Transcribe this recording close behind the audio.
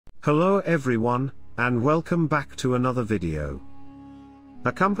Hello everyone, and welcome back to another video.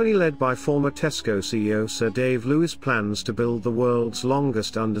 A company led by former Tesco CEO Sir Dave Lewis plans to build the world's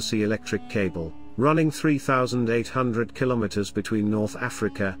longest undersea electric cable, running 3,800 kilometers between North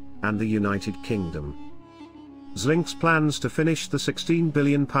Africa and the United Kingdom. Xlinks plans to finish the £16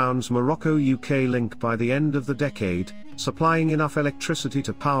 billion Morocco-UK link by the end of the decade, supplying enough electricity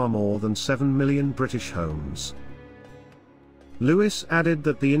to power more than 7 million British homes. Lewis added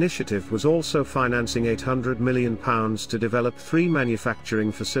that the initiative was also financing £800 million to develop 3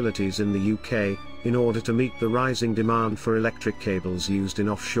 manufacturing facilities in the UK, in order to meet the rising demand for electric cables used in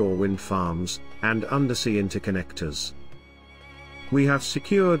offshore wind farms and undersea interconnectors. We have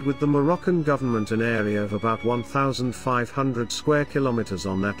secured with the Moroccan government an area of about 1,500 square kilometers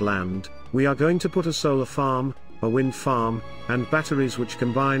on that land. We are going to put a solar farm, a wind farm, and batteries which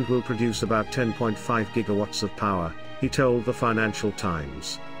combined will produce about 10.5 gigawatts of power, he told the Financial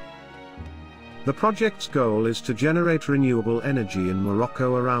Times. The project's goal is to generate renewable energy in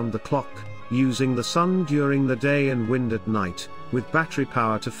Morocco around the clock, using the sun during the day and wind at night, with battery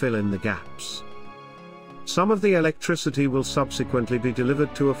power to fill in the gaps. Some of the electricity will subsequently be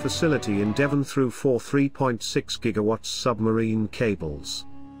delivered to a facility in Devon through 3.6 gigawatts submarine cables.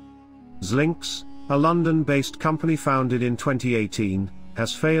 Xlinks, a London-based company founded in 2018,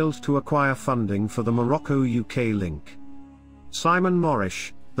 has failed to acquire funding for the Morocco-UK link. Simon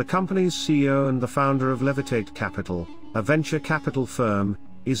Morrish, the company's CEO and the founder of Levitate Capital, a venture capital firm,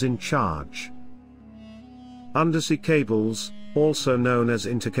 is in charge. Undersea cables, also known as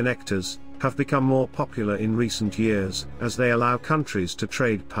interconnectors, have become more popular in recent years, as they allow countries to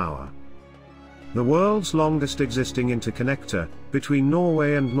trade power. The world's longest existing interconnector, between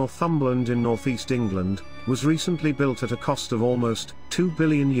Norway and Northumberland in northeast England, was recently built at a cost of almost €2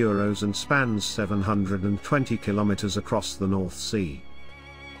 billion and spans 720 kilometers across the North Sea.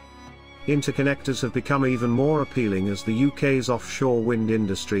 Interconnectors have become even more appealing as the UK's offshore wind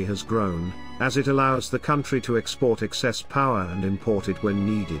industry has grown, as it allows the country to export excess power and import it when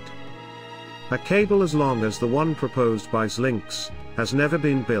needed. A cable as long as the one proposed by Xlinks has never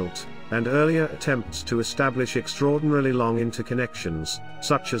been built, and earlier attempts to establish extraordinarily long interconnections,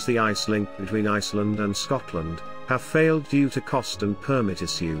 such as the Ice Link between Iceland and Scotland, have failed due to cost and permit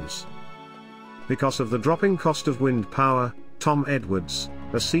issues. Because of the dropping cost of wind power, Tom Edwards,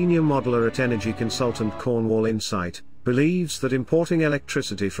 a senior modeler at energy consultant Cornwall Insight, believes that importing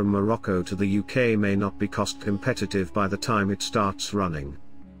electricity from Morocco to the UK may not be cost competitive by the time it starts running.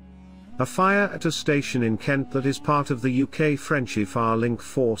 A fire at a station in Kent that is part of the UK-French IFAR link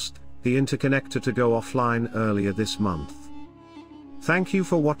forced the interconnector to go offline earlier this month. Thank you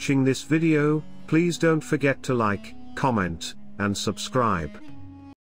for watching this video. Please don't forget to like, comment, and subscribe.